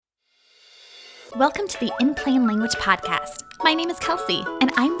Welcome to the In Plain Language podcast. My name is Kelsey, and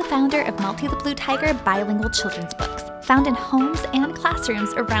I'm the founder of Malti the Blue Tiger bilingual children's books, found in homes and classrooms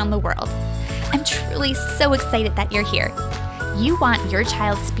around the world. I'm truly so excited that you're here. You want your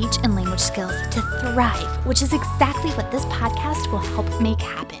child's speech and language skills to thrive, which is exactly what this podcast will help make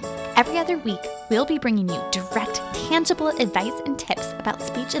happen. Every other week, we'll be bringing you direct, tangible advice and tips about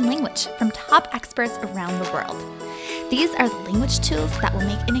speech and language from top experts around the world. These are the language tools that will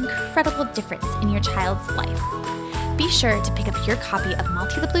make an incredible difference in your child's life. Be sure to pick up your copy of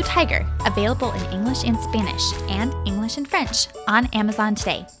Malti the Blue Tiger, available in English and Spanish and English and French on Amazon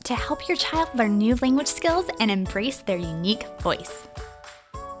today to help your child learn new language skills and embrace their unique voice.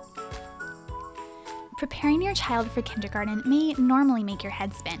 Preparing your child for kindergarten may normally make your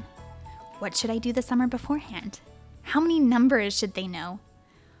head spin. What should I do the summer beforehand? How many numbers should they know?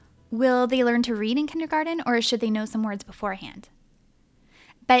 Will they learn to read in kindergarten, or should they know some words beforehand?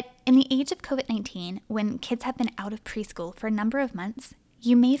 But in the age of COVID-19, when kids have been out of preschool for a number of months,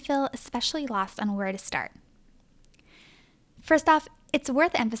 you may feel especially lost on where to start. First off, it's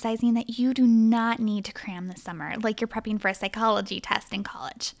worth emphasizing that you do not need to cram this summer like you're prepping for a psychology test in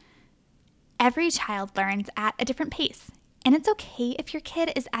college. Every child learns at a different pace, and it's okay if your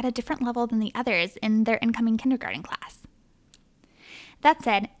kid is at a different level than the others in their incoming kindergarten class. That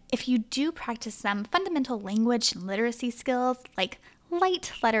said, if you do practice some fundamental language and literacy skills like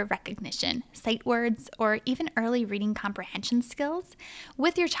light letter recognition, sight words, or even early reading comprehension skills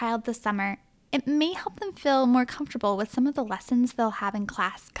with your child this summer, it may help them feel more comfortable with some of the lessons they'll have in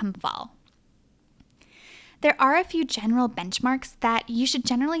class come fall. There are a few general benchmarks that you should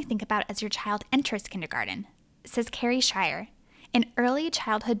generally think about as your child enters kindergarten, says Carrie Schreier, an early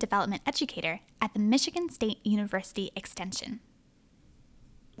childhood development educator at the Michigan State University Extension.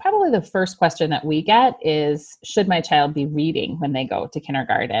 Probably the first question that we get is, should my child be reading when they go to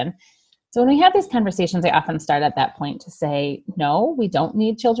kindergarten? So when we have these conversations, I often start at that point to say, no, we don't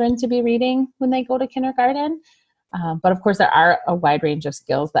need children to be reading when they go to kindergarten. But of course, there are a wide range of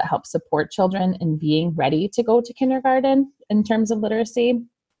skills that help support children in being ready to go to kindergarten in terms of literacy.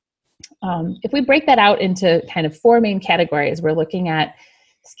 If we break that out into kind of four main categories, we're looking at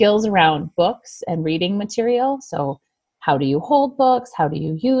skills around books and reading material. So how do you hold books? How do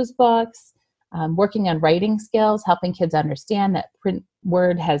you use books? Working on writing skills, helping kids understand that print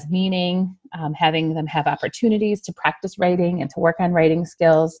word has meaning, having them have opportunities to practice writing and to work on writing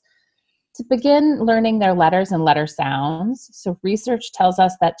skills. To begin learning their letters and letter sounds. So research tells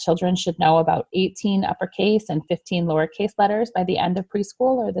us that children should know about 18 uppercase and 15 lowercase letters by the end of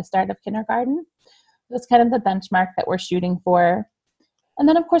preschool or the start of kindergarten. That's kind of the benchmark that we're shooting for. And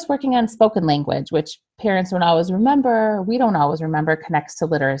then, of course, working on spoken language, which parents don't always remember, we don't always remember, connects to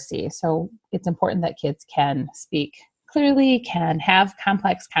literacy. So it's important that kids can speak clearly, can have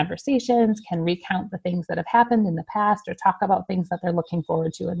complex conversations, can recount the things that have happened in the past or talk about things that they're looking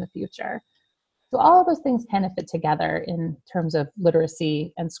forward to in the future. So all of those things kind of fit together in terms of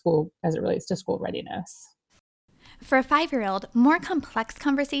literacy and school as it relates to school readiness. For a 5-year-old, more complex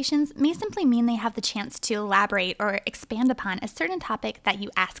conversations may simply mean they have the chance to elaborate or expand upon a certain topic that you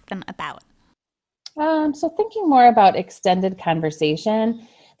ask them about. So thinking more about extended conversation,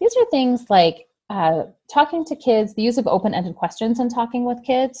 these are things like talking to kids, the use of open-ended questions in talking with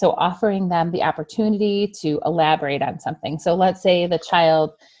kids, so offering them the opportunity to elaborate on something. So let's say the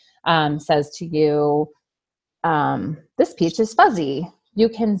child says to you, this peach is fuzzy. You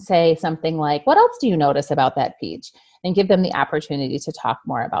can say something like, what else do you notice about that peach? And give them the opportunity to talk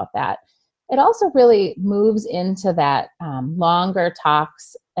more about that. It also really moves into that longer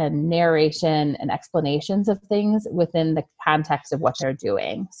talks and narration and explanations of things within the context of what they're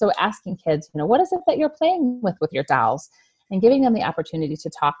doing. So asking kids, what is it that you're playing with your dolls? And giving them the opportunity to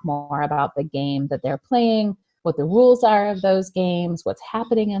talk more about the game that they're playing, what the rules are of those games, what's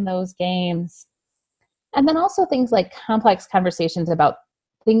happening in those games. And then also things like complex conversations about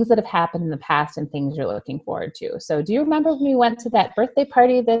things that have happened in the past and things you're looking forward to. So do you remember when we went to that birthday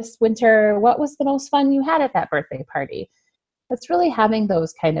party this winter? What was the most fun you had at that birthday party? It's really having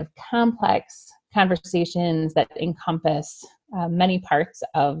those kind of complex conversations that encompass many parts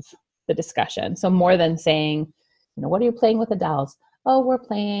of the discussion. So more than saying, what are you playing with the dolls? Oh, we're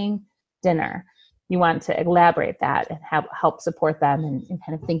playing dinner. You want to elaborate that and help support them in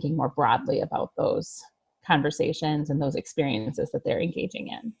kind of thinking more broadly about those conversations and those experiences that they're engaging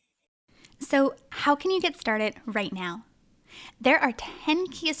in. So how can you get started right now? There are 10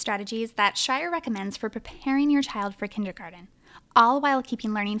 key strategies that Schreier recommends for preparing your child for kindergarten, all while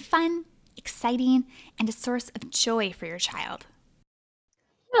keeping learning fun, exciting, and a source of joy for your child.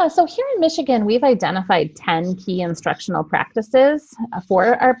 Yeah, so here in Michigan, we've identified 10 key instructional practices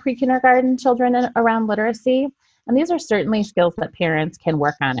for our pre-kindergarten children around literacy. And these are certainly skills that parents can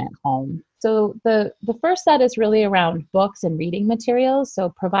work on at home. So the first set is really around books and reading materials.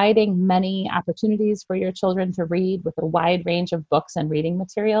 So providing many opportunities for your children to read with a wide range of books and reading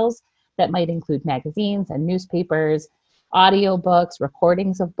materials that might include magazines and newspapers, audiobooks,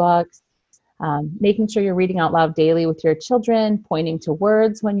 recordings of books, making sure you're reading out loud daily with your children, pointing to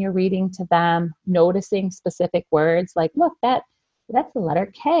words when you're reading to them, noticing specific words like, look, that's the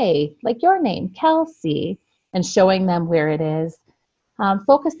letter K, like your name, Kelsey, and showing them where it is.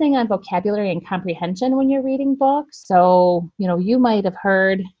 Focusing on vocabulary and comprehension when you're reading books. So, you might have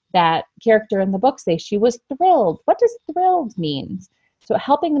heard that character in the book say she was thrilled. What does thrilled mean? So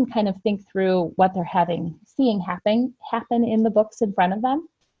helping them kind of think through what they're seeing happen in the books in front of them.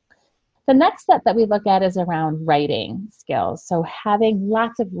 The next step that we look at is around writing skills. So having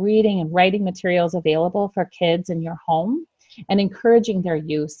lots of reading and writing materials available for kids in your home and encouraging their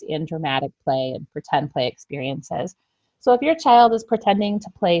use in dramatic play and pretend play experiences. So if your child is pretending to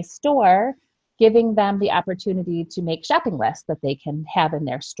play store, giving them the opportunity to make shopping lists that they can have in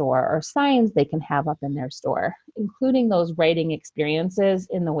their store or signs they can have up in their store, including those writing experiences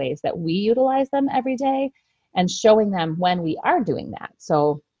in the ways that we utilize them every day and showing them when we are doing that.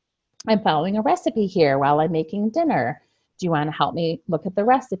 So I'm following a recipe here while I'm making dinner. Do you want to help me look at the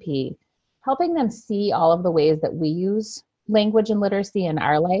recipe? Helping them see all of the ways that we use language and literacy in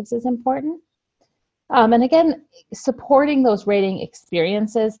our lives is important. And again, supporting those writing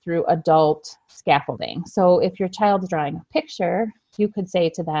experiences through adult scaffolding. So if your child is drawing a picture, you could say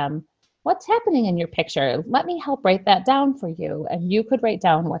to them, what's happening in your picture? Let me help write that down for you. And you could write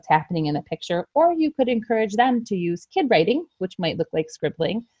down what's happening in the picture, or you could encourage them to use kid writing, which might look like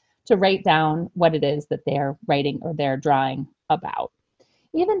scribbling, to write down what it is that they're writing or they're drawing about.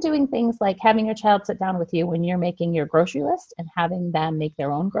 Even doing things like having your child sit down with you when you're making your grocery list and having them make their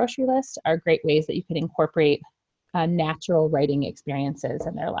own grocery list are great ways that you can incorporate natural writing experiences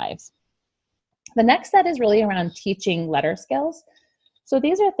in their lives. The next set is really around teaching letter skills. So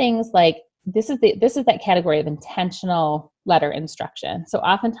these are things like, this is that category of intentional letter instruction. So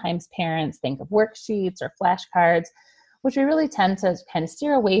oftentimes parents think of worksheets or flashcards, which we really tend to kind of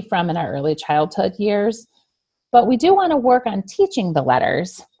steer away from in our early childhood years. But we do want to work on teaching the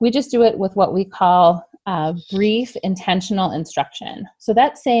letters. We just do it with what we call brief intentional instruction. So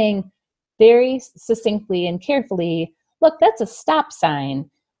that's saying very succinctly and carefully, look, that's a stop sign.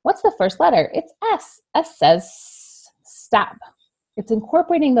 What's the first letter? It's S. S says stop. It's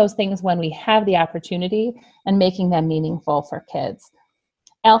incorporating those things when we have the opportunity and making them meaningful for kids.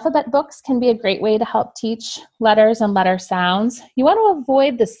 Alphabet books can be a great way to help teach letters and letter sounds. You want to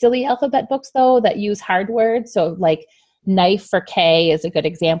avoid the silly alphabet books, though, that use hard words. So like knife for K is a good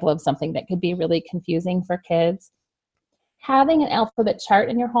example of something that could be really confusing for kids. Having an alphabet chart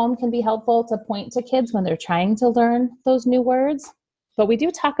in your home can be helpful to point to kids when they're trying to learn those new words. But we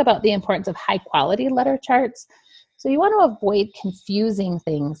do talk about the importance of high quality letter charts. So you want to avoid confusing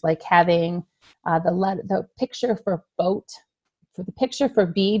things like having the picture for boat, for the picture for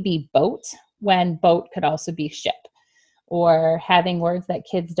B be boat, when boat could also be ship, or having words that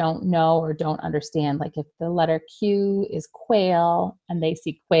kids don't know or don't understand. Like if the letter Q is quail and they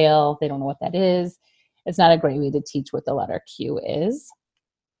see quail, they don't know what that is. It's not a great way to teach what the letter Q is.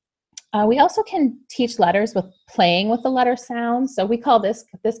 We also can teach letters with playing with the letter sounds. So we call this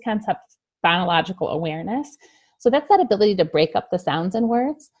concept phonological awareness. So that's that ability to break up the sounds in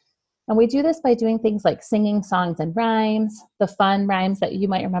words. And we do this by doing things like singing songs and rhymes, the fun rhymes that you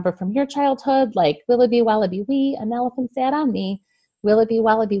might remember from your childhood, like Willoughby Wallaby Wee, an elephant sat on me. Willoughby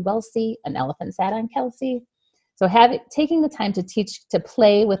Wallaby Welsie, an elephant sat on Kelsey. So taking the time to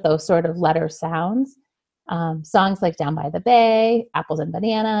play with those sort of letter sounds, songs like Down by the Bay, Apples and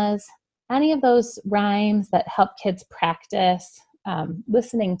Bananas, any of those rhymes that help kids practice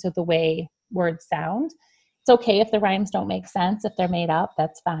listening to the way words sound. It's okay if the rhymes don't make sense. If they're made up,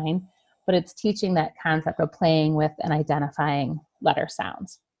 that's fine. But it's teaching that concept of playing with and identifying letter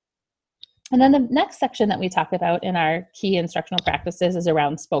sounds. And then the next section that we talk about in our key instructional practices is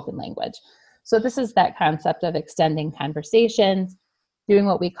around spoken language. So this is that concept of extending conversations, doing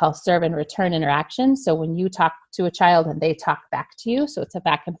what we call serve and return interactions. So when you talk to a child and they talk back to you, so it's a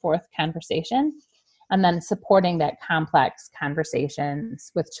back and forth conversation. And then supporting that complex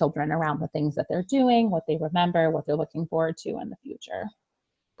conversations with children around the things that they're doing, what they remember, what they're looking forward to in the future.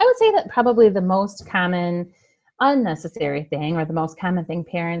 I would say that probably the most common unnecessary thing, or the most common thing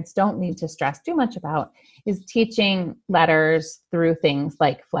parents don't need to stress too much about, is teaching letters through things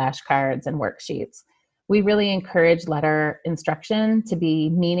like flashcards and worksheets. We really encourage letter instruction to be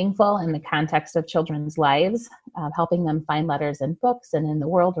meaningful in the context of children's lives, helping them find letters in books and in the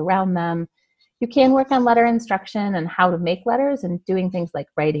world around them. You can work on letter instruction and how to make letters and doing things like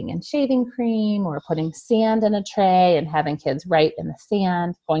writing in shaving cream or putting sand in a tray and having kids write in the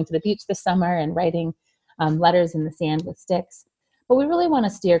sand, going to the beach this summer and writing letters in the sand with sticks. But we really want to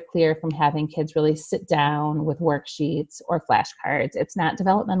steer clear from having kids really sit down with worksheets or flashcards. It's not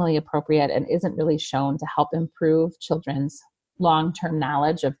developmentally appropriate and isn't really shown to help improve children's long-term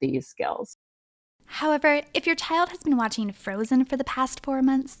knowledge of these skills. However, if your child has been watching Frozen for the past 4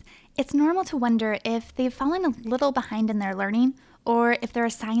 months, it's normal to wonder if they've fallen a little behind in their learning or if there are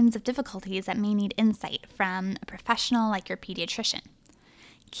signs of difficulties that may need insight from a professional like your pediatrician.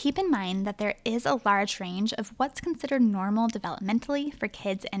 Keep in mind that there is a large range of what's considered normal developmentally for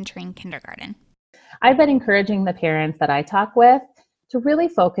kids entering kindergarten. I've been encouraging the parents that I talk with to really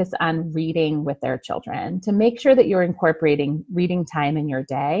focus on reading with their children, to make sure that you're incorporating reading time in your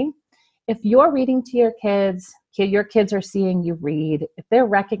day. If you're reading to your kids are seeing you read, if they're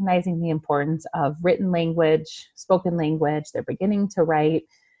recognizing the importance of written language, spoken language, they're beginning to write,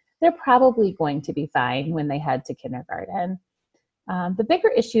 they're probably going to be fine when they head to kindergarten. The bigger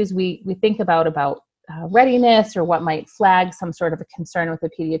issues we think about readiness or what might flag some sort of a concern with a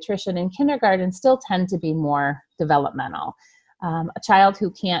pediatrician in kindergarten still tend to be more developmental. A child who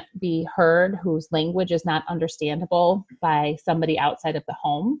can't be heard, whose language is not understandable by somebody outside of the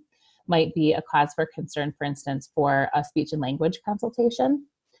home, might be a cause for concern, for instance, for a speech and language consultation.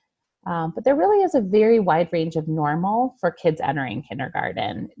 But there really is a very wide range of normal for kids entering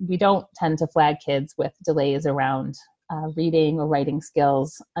kindergarten. We don't tend to flag kids with delays around reading or writing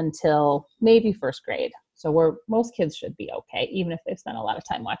skills until maybe first grade. So most kids should be okay, even if they've spent a lot of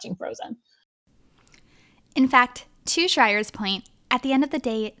time watching Frozen. In fact, to Schreier's point, at the end of the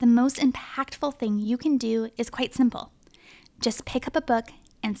day, the most impactful thing you can do is quite simple. Just pick up a book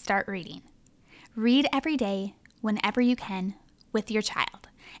and start reading. Read every day, whenever you can, with your child,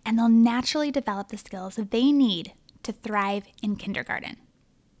 and they'll naturally develop the skills that they need to thrive in kindergarten.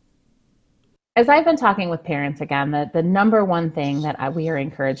 As I've been talking with parents again, the number one thing that we are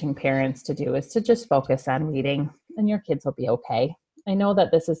encouraging parents to do is to just focus on reading, and your kids will be okay. I know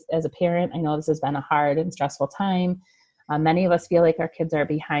that as a parent, I know this has been a hard and stressful time. Many of us feel like our kids are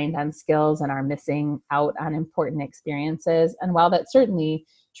behind on skills and are missing out on important experiences. And while that's certainly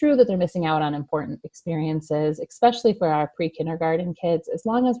true that they're missing out on important experiences, especially for our pre-kindergarten kids, as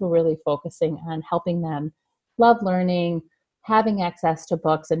long as we're really focusing on helping them love learning, having access to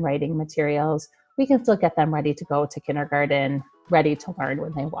books and writing materials, we can still get them ready to go to kindergarten, ready to learn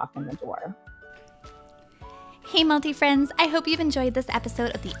when they walk in the door. Hey, multi-friends, I hope you've enjoyed this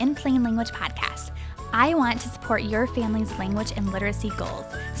episode of the In Plain Language podcast. I want to support your family's language and literacy goals,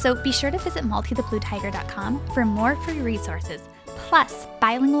 so be sure to visit multithebluetiger.com for more free resources, plus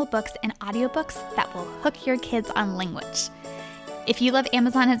bilingual books and audiobooks that will hook your kids on language. If you love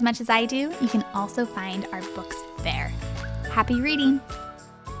Amazon as much as I do, you can also find our books there. Happy reading!